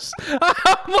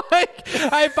 I'm like,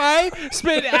 if I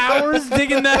spent hours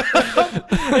digging that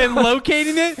up and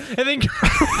locating it, and then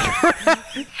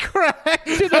cracked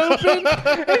it open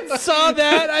and saw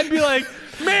that, I'd be like,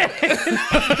 man,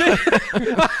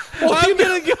 I'm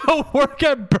gonna go work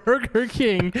at Burger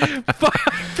King. Fuck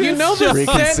You know this the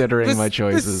job. reconsidering my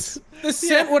choices. The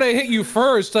scent would have hit you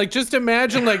first. Like, just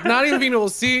imagine, like, not even being able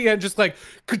to see it yet, just like,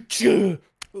 ka-choo.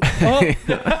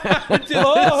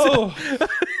 Oh,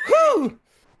 whew.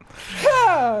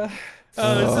 Ah.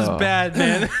 Oh, this is bad,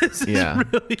 man. This Yeah. is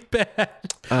really bad.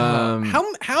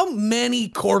 How many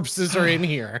corpses are in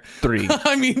here? 3.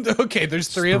 I mean, okay, there's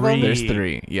 3 of them. Three. There's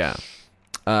 3. Yeah.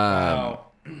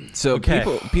 So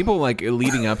Okay. people like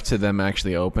leading up to them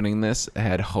actually opening this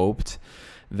had hoped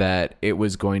that it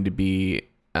was going to be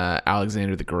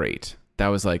Alexander the Great. That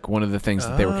was like one of the things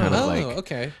that they were kind of like,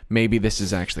 okay. maybe this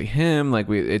is actually him. Like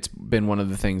it's been one of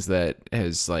the things that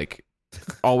has like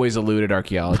always eluded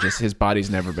archaeologists. His body's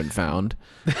never been found.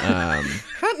 How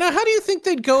do you think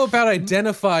they'd go about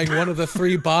identifying one of the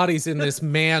 3 bodies in this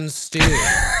man stew?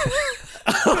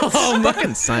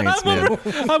 Fucking science, man.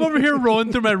 I'm over here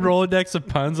rolling through my Rolodex of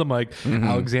puns. I'm like,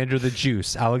 Alexander the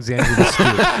Juice, Alexander the Stew.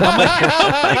 I'm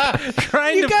like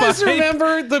trying You to guys find...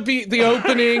 remember the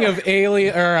opening of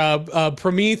Alien or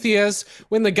Prometheus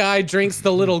when the guy drinks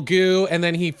the little goo and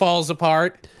then he falls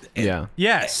apart? Yeah.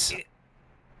 Yes.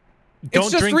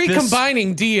 It's just drink this-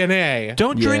 recombining DNA.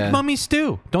 Don't Yeah. drink mummy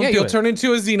stew. Don't Yeah, do you'll it. turn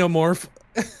into a xenomorph.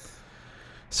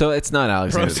 So it's not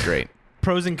Alexander the Great.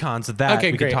 Pros and cons of that.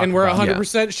 Okay, we great. Can talk And we're about.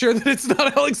 100% sure that it's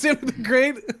not Alexander the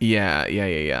Great.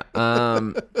 Yeah.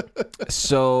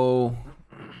 So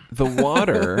the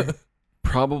water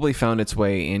probably found its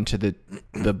way into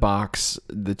the box,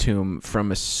 the tomb,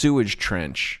 from a sewage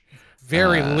trench.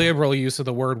 Very liberal use of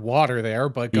the word water there,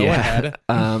 but go ahead.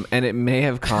 And it may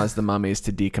have caused the mummies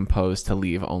to decompose to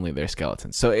leave only their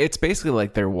skeletons. So it's basically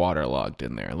like they're waterlogged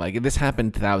in there. Like this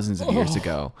happened thousands of years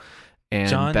ago. And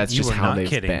John, that's you just were how not they've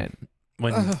kidding. been.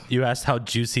 When you asked how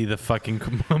juicy the fucking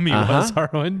mummy was,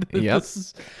 Harlan. Yep.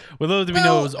 With little did we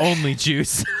know it was only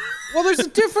juice. Well, there's a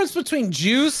difference between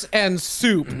juice and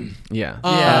soup. Yeah.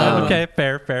 Yeah. Okay.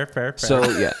 Fair. So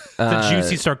yeah. The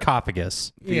juicy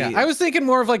sarcophagus. Yeah, I was thinking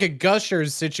more of like a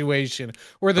Gushers situation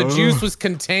where the juice was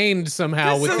contained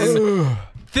somehow within.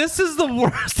 This is the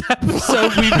worst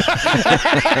episode we've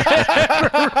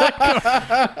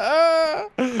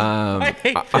I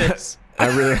hate this.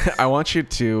 I want you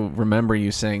to remember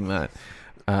you saying that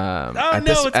at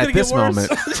no, it's gonna at get this worse.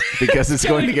 moment because it's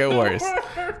going to get worse.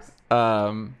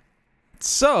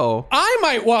 So I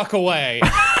might walk away.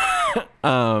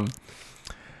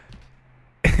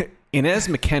 Inez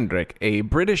McKendrick, a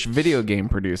British video game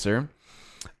producer,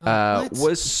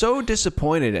 was so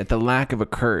disappointed at the lack of a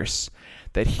curse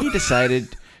that he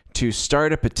decided to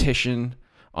start a petition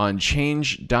on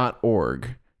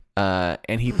change.org.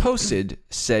 And he posted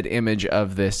said image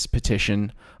of this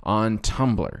petition on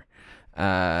Tumblr.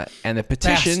 And the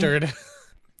petition Bastard.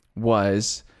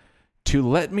 was to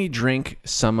let me drink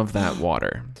some of that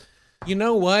water. You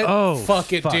know what? Oh,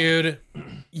 fuck it, fuck. dude.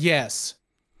 Yes.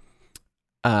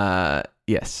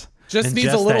 Yes. Just needs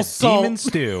a Ingest little that salt. demon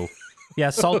stew. Yeah,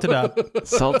 salt it up.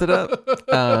 Salt it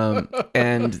up.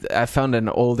 And I found an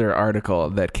older article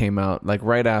that came out like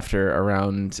right after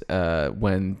around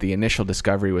when the initial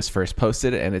discovery was first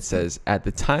posted. And it says, at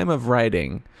the time of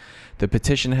writing, the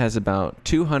petition has about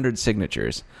 200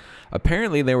 signatures.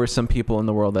 Apparently, there were some people in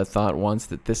the world that thought once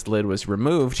that this lid was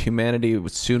removed, humanity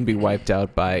would soon be wiped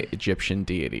out by Egyptian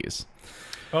deities.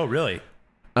 Oh, really?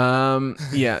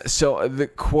 Yeah. So the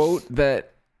quote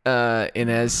that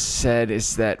Inez said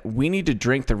is that we need to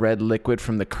drink the red liquid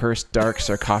from the cursed dark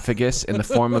sarcophagus in the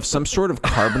form of some sort of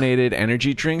carbonated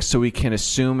energy drink so we can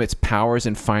assume its powers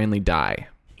and finally die.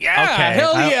 Yeah,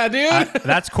 hell yeah, dude.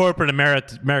 That's corporate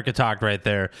America talk right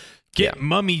there. Get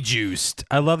mummy juiced.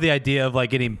 I love the idea of like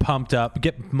getting pumped up.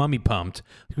 Get mummy pumped.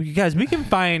 You guys, we can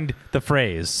find the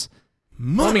phrase.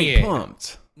 Mummy aid.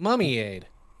 pumped. Mummy aid.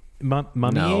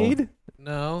 Mummy aid?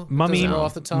 No. Mummy Doesn't roll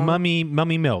off the tongue. Mummy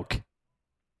milk.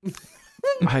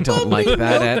 I don't like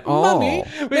that at all. Mummy,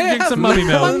 drink some mummy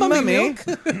milk. Mummy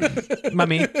milk.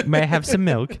 Mummy, may I have some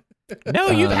milk? No,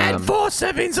 you've had 4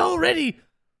 servings already.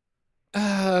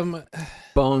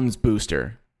 Bones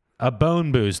booster. A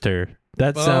bone booster.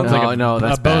 That Bone- sounds like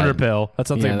that's a boner bad. pill. That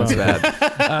sounds Yeah, like that's boner.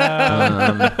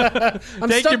 bad. I'm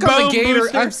Take stuck your on the bone Gator.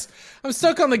 booster. I'm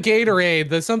stuck on the Gatorade,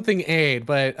 the something aid,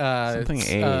 but Something it's,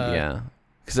 aid, yeah.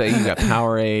 Because you got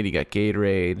Powerade, you got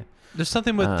Gatorade. There's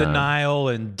something with denial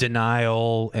and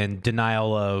denial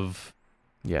of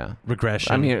Yeah.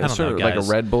 regression. I mean, don't it's sort know, of like a guys.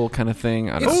 Red Bull kind of thing.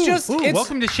 I don't It's know. just it's,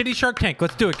 Welcome to Shitty Shark Tank.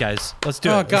 Let's do it, guys. Let's do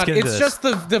it. oh Let's god, get into it's this.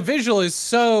 just the visual is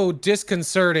so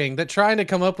disconcerting that trying to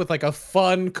come up with like a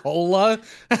fun cola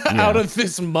out of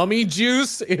this mummy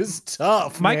juice is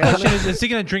tough. My man. question is he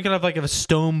going to drink it out of like a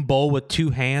stone bowl with 2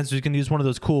 hands? Or he's going to use one of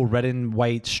those cool red and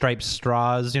white striped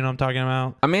straws? You know what I'm talking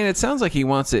about? I mean, it sounds like he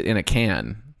wants it in a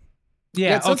can.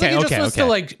 Yeah, it sounds like he just wants okay. to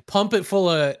like pump it full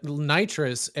of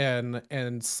nitrous and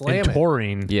slam And it.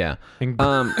 taurine. Yeah. And-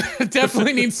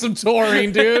 Definitely needs some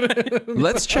taurine, dude.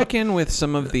 Let's check in with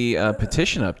some of the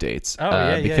petition updates. Oh,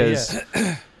 yeah, because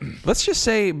let's just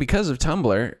say because of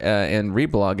Tumblr and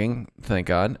reblogging, thank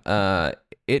God,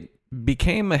 it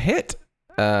became a hit.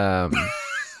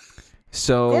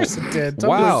 So Of course it did. Tumblr's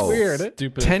wow, weird.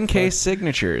 Stupid. 10K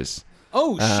signatures.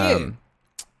 Oh shit.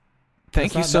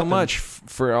 Thank you not so nothing. much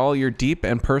for all your deep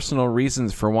and personal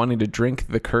reasons for wanting to drink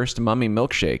the cursed mummy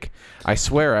milkshake. I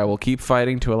swear I will keep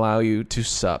fighting to allow you to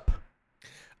sup.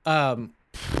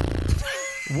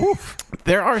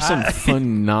 There are some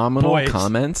phenomenal Boys.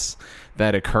 comments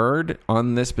that occurred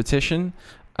on this petition.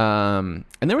 And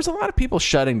there was a lot of people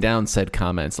shutting down said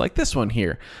comments, like this one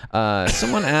here.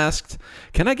 Someone asked,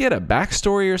 can I get a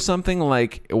backstory or something?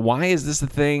 Like, why is this a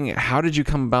thing? How did you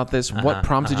come about this? What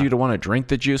prompted you to want to drink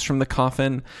the juice from the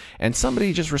coffin? And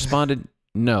somebody just responded,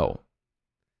 no.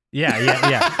 Yeah.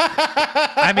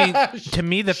 I mean, to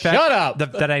me, the fact Shut up.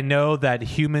 that I know that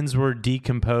humans were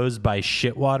decomposed by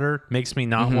shit water makes me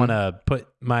not want to put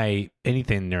my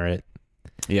anything near it,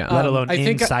 Yeah. let alone I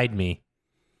think inside me.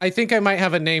 I think I might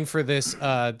have a name for this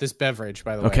this beverage,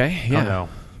 by the way. Okay. Yeah. Oh, no.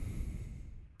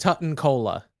 Tutton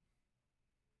Cola,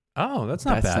 Oh, that's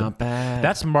not That's bad. not bad.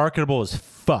 That's marketable as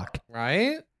fuck.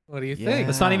 right? What do you Yeah. think?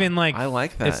 It's not even like I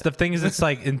like that. It's the thing is, it's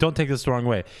like, and don't take this the wrong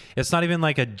way. It's not even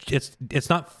like it's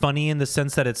not funny in the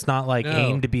sense that it's not like No.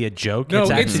 aimed to be a joke. No,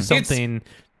 it's actually it's- something.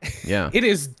 yeah. It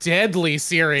is deadly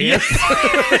serious. That's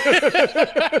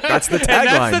the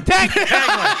tagline.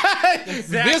 tagline.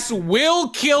 This will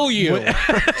kill you.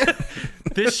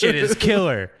 This shit is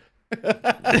killer.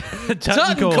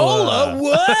 Tutton Cola.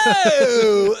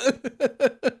 Whoa!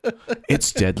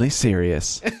 It's deadly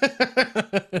serious.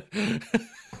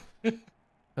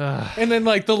 And then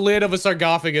like the lid of a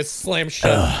sarcophagus slams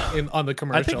shut on the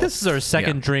commercial. I think this is our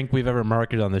second drink we've ever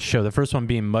marketed on the show. The first one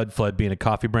being Mudflood, being a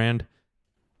coffee brand.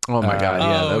 Oh my God.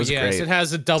 Yeah. That was yes, great. it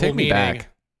has a double Take me meaning. back.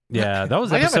 Yeah, that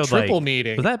was I have a episode triple like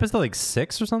meeting. was that episode like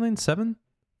 6 or something? 7?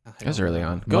 It was early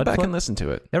on. Go back Mudflood? and listen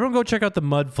to it. Everyone go check out the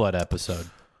Mudflood episode.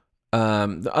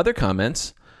 The other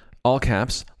comments, all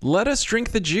caps, let us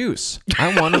drink the juice.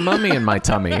 I want a mummy in my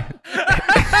tummy.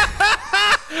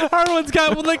 Harlan's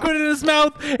got liquid in his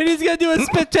mouth and he's gonna do a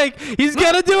spit take. He's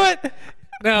gonna do it.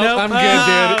 No, Nope. I'm good,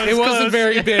 Ah, dude. it It was wasn't close.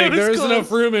 very It big. was There was close.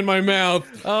 enough room in my mouth.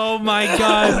 Oh my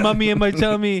god, mummy in my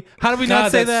tummy. How did we God,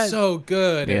 not say that's that? so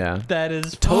good. Yeah. That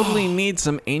is Totally need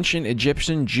some ancient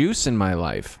Egyptian juice in my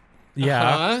life. Yeah.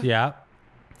 Uh-huh. Yeah.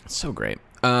 So great.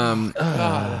 Then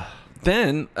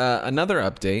another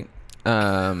update.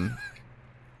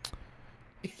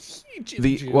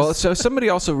 So somebody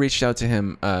also reached out to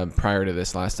him prior to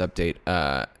this last update.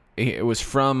 It was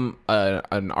from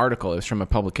an article. It was from a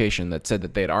publication that said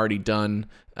that they had already done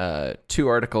 2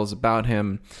 articles about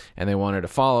him, and they wanted to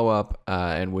follow up.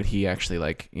 And would he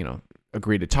actually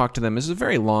agree to talk to them? This is a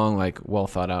very long, well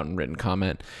thought out and written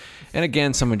comment. And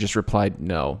again, someone just replied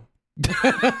no.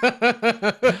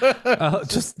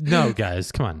 Just no,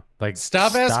 guys. Come on.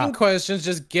 Stop asking questions.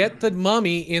 Just get the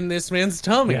mummy in this man's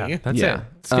tummy. Yeah, that's Yeah. it.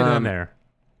 Let's get it in there.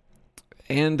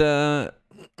 And the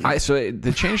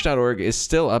change.org is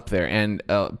still up there, and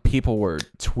people were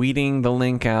tweeting the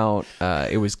link out.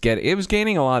 It was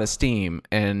gaining a lot of steam,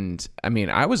 and I mean,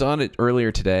 I was on it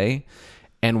earlier today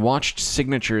and watched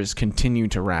signatures continue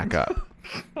to rack up.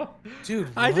 Dude,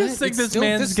 I just what? think It's this still,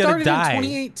 man's this gonna started die. in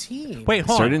 2018. Wait,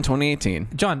 hold Started on. in 2018.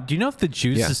 John, do you know if the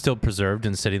juice Yeah. is still preserved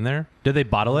and sitting there? Did they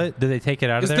bottle it? Did they take it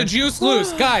out Is of there? the juice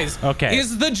loose, guys? Okay.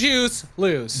 Is the juice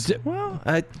loose? Well,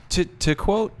 to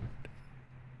quote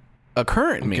a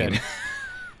current meme,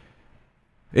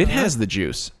 it has the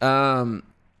juice. Has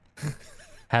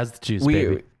the juice,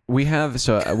 baby. we have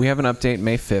an update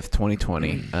May 5th,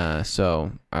 2020.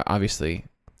 So obviously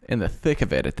in the thick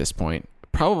of it at this point.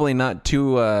 Probably not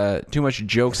too much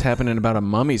jokes happening about a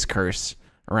mummy's curse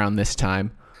around this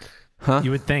time. Huh?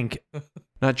 You would think.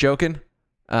 Not joking?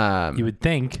 You would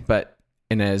think. But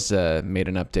Inez made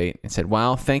an update and said,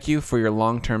 "Wow, thank you for your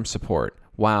long-term support.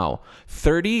 Wow,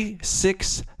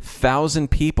 36,000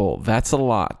 people. That's a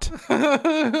lot."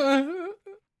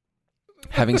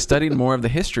 Having studied more of the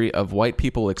history of white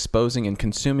people exposing and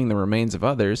consuming the remains of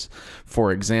others,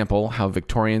 for example, how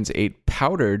Victorians ate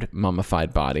powdered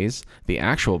mummified bodies, the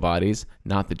actual bodies,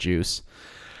 not the juice,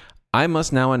 I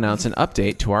must now announce an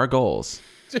update to our goals.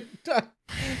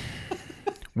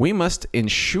 We must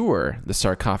ensure the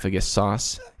sarcophagus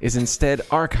sauce is instead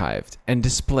archived and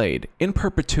displayed in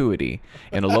perpetuity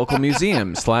in a local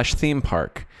museum/theme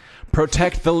park.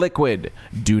 Protect the liquid.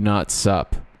 Do not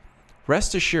sup.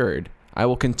 Rest assured, I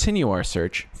will continue our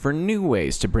search for new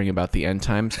ways to bring about the end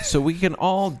times so we can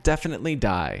all definitely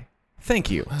die. Thank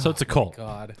you. So it's a cult.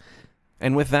 God.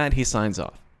 And with that, he signs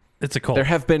off. It's a cult. There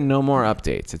have been no more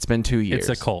updates. It's been 2 years.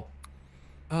 It's a cult.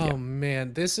 Oh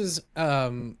man, this is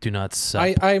Do not sup.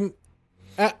 I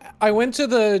went to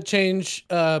the change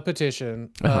petition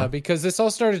because this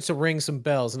all started to ring some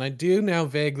bells, and I do now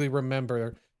vaguely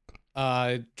remember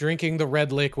drinking the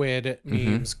red liquid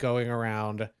memes going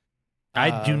around.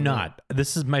 I do not.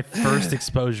 This is my first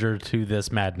exposure to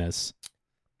this madness.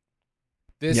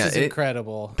 This is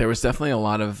incredible. There was definitely a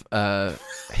lot of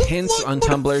hints on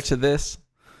Tumblr to this.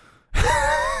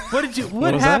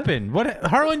 What happened? What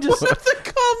Harlan just One of the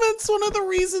comments, one of the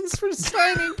reasons for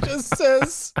signing just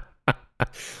says,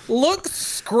 "Look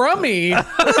scrummy."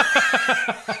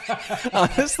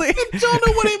 Honestly, I don't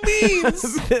know what it means.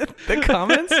 the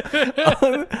comments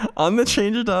on the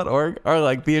change.org are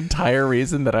like the entire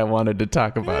reason that I wanted to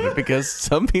talk about it, because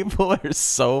some people are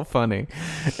so funny.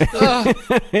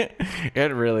 It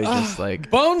really just like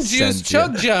Bone juice sends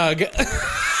chug you. jug.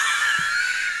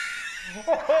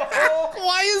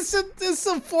 Why isn't this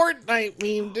a Fortnite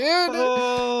meme, dude?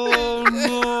 Oh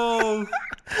no.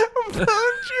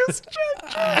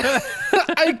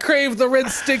 I crave the red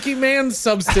sticky man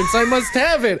substance. I must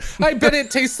have it. I bet it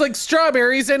tastes like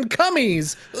strawberries and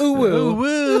cummies. Ooh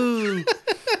woo.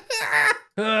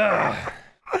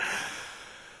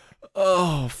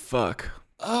 Oh fuck.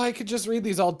 Oh, I could just read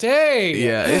these all day.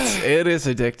 Yeah, it is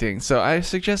addicting. So I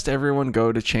suggest everyone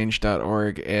go to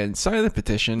change.org and sign the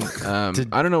petition. I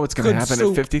don't know what's going to happen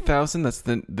at 50,000. That's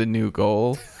the new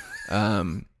goal.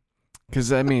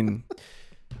 Because I mean,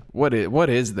 what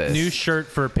is this? New shirt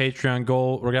for a Patreon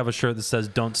goal. We're gonna have a shirt that says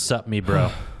 "Don't sup me, bro."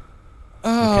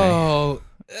 Oh.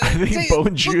 I think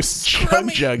Bone Juice Chug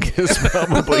Jug is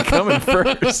probably coming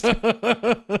first.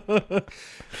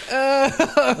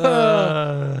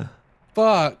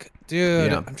 Fuck,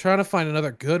 dude. Yeah. I'm trying to find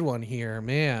another good one here,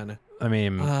 man. I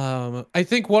mean, I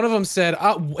think one of them said,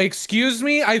 "Excuse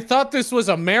me, I thought this was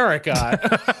America."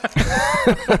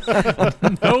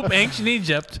 nope, ancient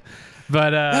Egypt. But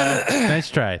nice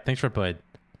try. Thanks for playing.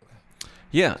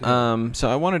 Yeah. So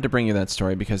I wanted to bring you that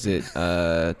story because it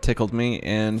tickled me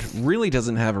and really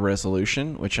doesn't have a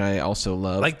resolution, which I also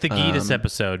love. Like the Gitas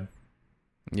episode.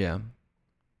 Yeah.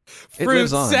 It Fruit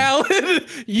lives on. salad,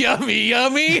 yummy,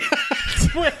 yummy.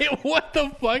 Wait, what the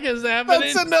fuck is happening?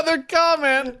 That's another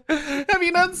comment. Have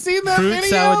you not seen that Fruit video?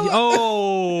 salad.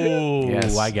 Oh,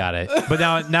 Yes. I got it. But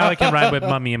now I can ride with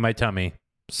mummy in my tummy.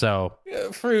 So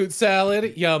Fruit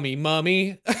salad, yummy,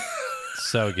 mummy.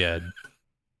 so good.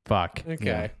 Fuck. Okay.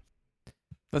 Yeah.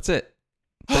 That's it.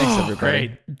 Thanks, everybody.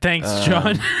 Great. Thanks,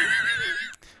 John.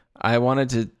 I wanted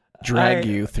to drag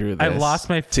you through this. I lost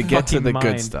my to get to fucking the mind.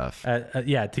 good stuff.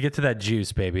 Yeah, to get to that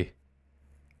juice, baby.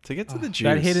 To get to the juice.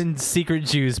 That hidden secret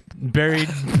juice buried.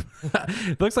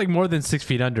 Looks like more than 6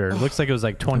 feet under. It looks like it was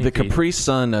like 20 the feet. Capri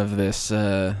Sun of this.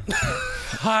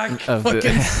 Fuck. Of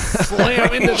Fucking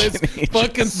slam into this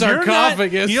fucking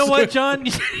sarcophagus. You're not, you know what, John?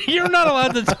 You're not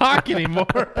allowed to talk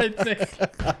anymore, I think.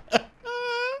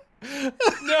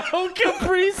 No,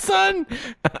 Capri Sun.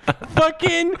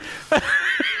 Fucking.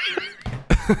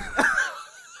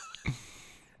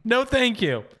 No, thank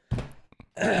you.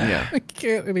 Yeah. I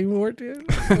can't anymore, dude.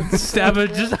 Stab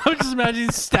it. I'm just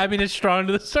imagining stabbing a straw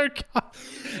into the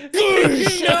sarcophagus.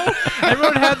 You know,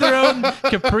 everyone had their own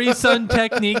Capri Sun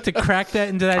technique to crack that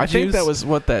into that I juice. think that was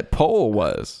what that pole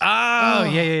was. Oh,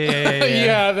 yeah.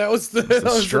 Yeah, that was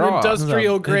the straw.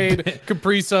 industrial grade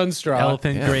Capri Sun straw.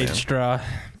 Elephant grade man. straw.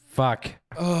 Fuck.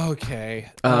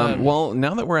 Okay. Well,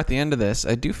 now that we're at the end of this,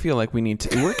 I do feel like we need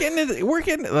to. We're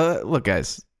getting. Look,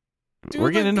 guys.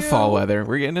 We're getting into fall weather.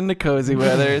 We're getting into cozy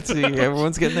weather.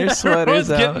 Everyone's getting their sweaters Everyone's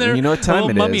getting out. their And you know what time little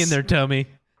it mummy is. in their tummy.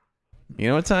 You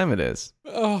know what time it is?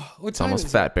 Oh, what It's time almost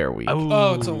is Fat Bear Week.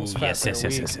 Oh, it's almost Fat yes, Bear yes,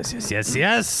 yes, Week. yes, yes, yes, yes,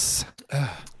 yes.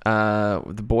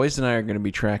 The boys and I are going to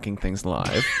be tracking things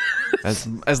live,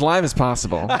 as live as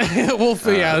possible. We'll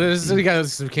figure out. We got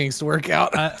some kinks to work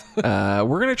out.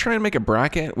 We're gonna try and make a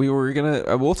bracket.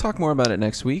 We'll talk more about it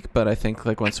next week. But I think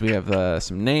like once we have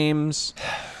some names,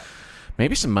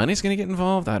 maybe some money's gonna get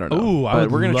involved. I don't know. Ooh, I but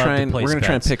would we're gonna love try to and place we're gonna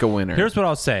try and bets. pick a winner. Here's what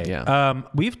I'll say. Yeah.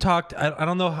 We've talked. I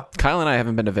don't know. Kyle and I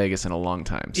haven't been to Vegas in a long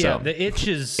time. So Yeah, the itch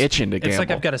is itching to It's like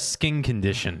gamble. I've got a skin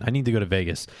condition. I need to go to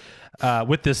Vegas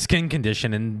with this skin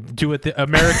condition and do what the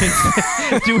Americans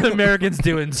do what Americans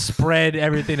do and spread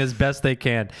everything as best they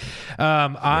can.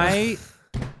 I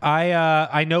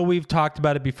know we've talked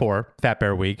about it before, Fat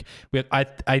Bear Week.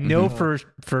 I know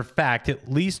for fact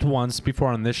at least once before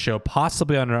on this show,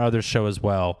 possibly on our other show as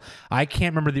well. I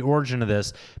can't remember the origin of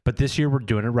this, but this year we're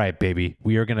doing it right, baby.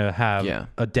 We are gonna have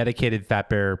a dedicated Fat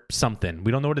Bear something.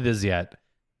 We don't know what it is yet,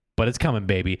 but it's coming,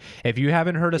 baby. If you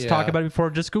haven't heard us talk about it before,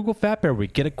 just Google Fat Bear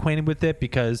Week. Get acquainted with it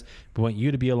because we want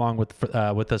you to be along with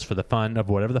us for the fun of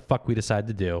whatever the fuck we decide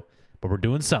to do. But we're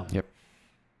doing something. Yep.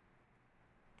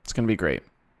 It's gonna be great.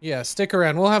 Yeah, stick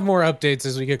around. We'll have more updates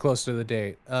as we get closer to the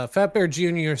date. Fat Bear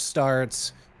Jr.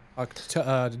 starts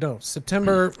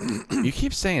September. You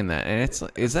keep saying that, and it's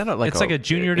like a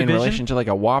junior in division? relation to like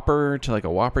a Whopper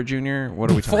Junior.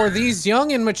 What are we talking? For these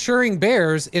young and maturing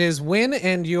bears, it is win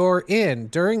and you're in.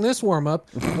 During this warm-up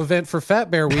event for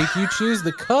Fat Bear Week, you choose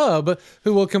the cub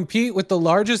who will compete with the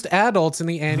largest adults in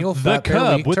the annual The Fat Bear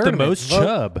cub Week with the tournament. most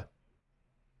chub.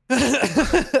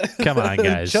 Come on,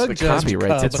 guys. Chug The Judge copyright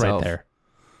Cub. It's right there.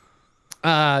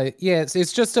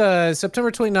 It's just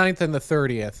September 29th and the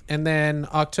 30th. And then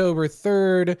October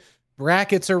 3rd,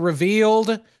 brackets are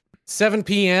revealed. 7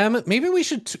 p.m. Maybe we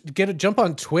should jump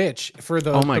on Twitch for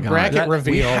the, my the God. bracket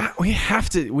reveal. We have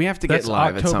to That's get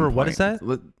live at some October. point. What is that?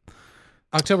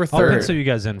 October I'll 3rd. pencil you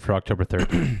guys in for October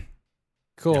 3rd.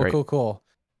 Great. Cool.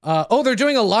 They're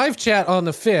doing a live chat on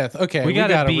the 5th. Okay, we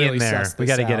gotta be really in there. suss We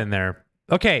this gotta get out. in there.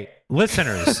 Okay,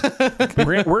 listeners.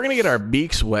 We're gonna get our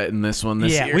beaks wet in this one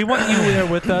this year. We want you there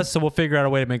with us, so we'll figure out a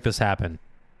way to make this happen.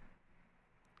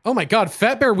 Oh my God,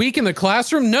 Fat Bear Week in the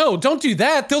classroom? No, don't do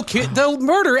that. They'll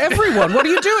murder everyone. What are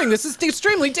you doing? This is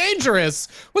extremely dangerous.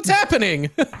 What's happening?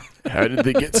 How did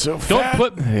they get so fat?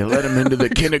 They let him into the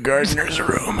kindergartner's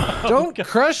room. Don't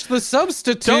crush the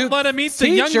substitute. Don't let him eat the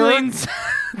teacher. younglings.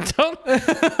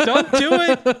 don't do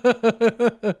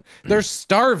it. They're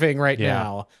starving right Yeah.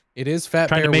 now. It is Fat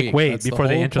Trying Bear to make Week. weight That's before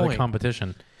they whole enter the point.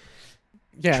 competition.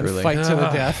 Yeah, and Truly. fight to the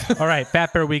death. All right,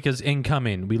 Fat Bear Week is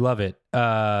incoming. We love it.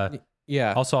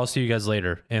 Yeah. Also, I'll see you guys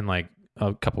later in like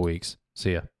a couple weeks.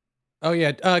 See ya. Oh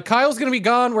yeah. Kyle's gonna be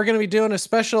gone. We're gonna be doing a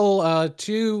special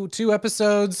two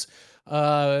episodes.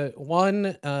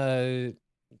 One. I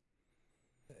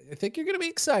think you're gonna be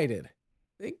excited.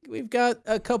 I think we've got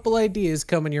a couple ideas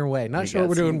coming your way. Not We sure got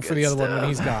what we're some doing for good the other one when stuff.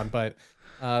 he's gone, but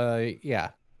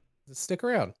yeah. Stick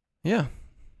around. Yeah.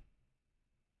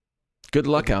 Good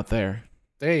luck out there.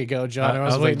 There you go, John. I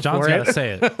was like, waiting John's for gotta it.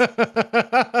 say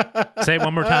it. Say it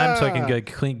one more time so I can get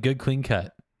good clean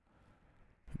cut.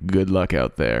 Good luck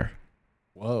out there.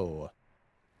 Whoa.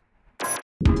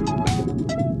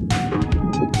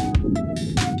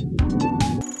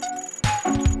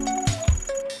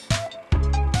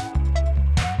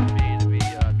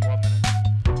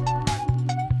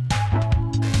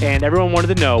 And everyone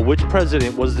wanted to know which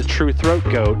president was the true throat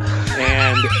goat.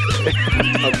 And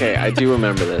Okay, I do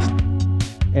remember this.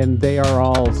 And they are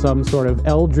all some sort of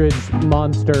eldritch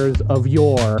monsters of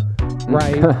yore,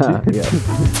 right?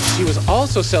 She was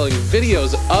also selling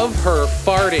videos of her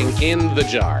farting in the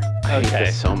jar. I hate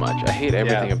this so much. I hate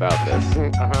everything about this.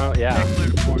 yeah.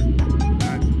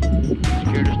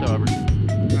 Secure just over.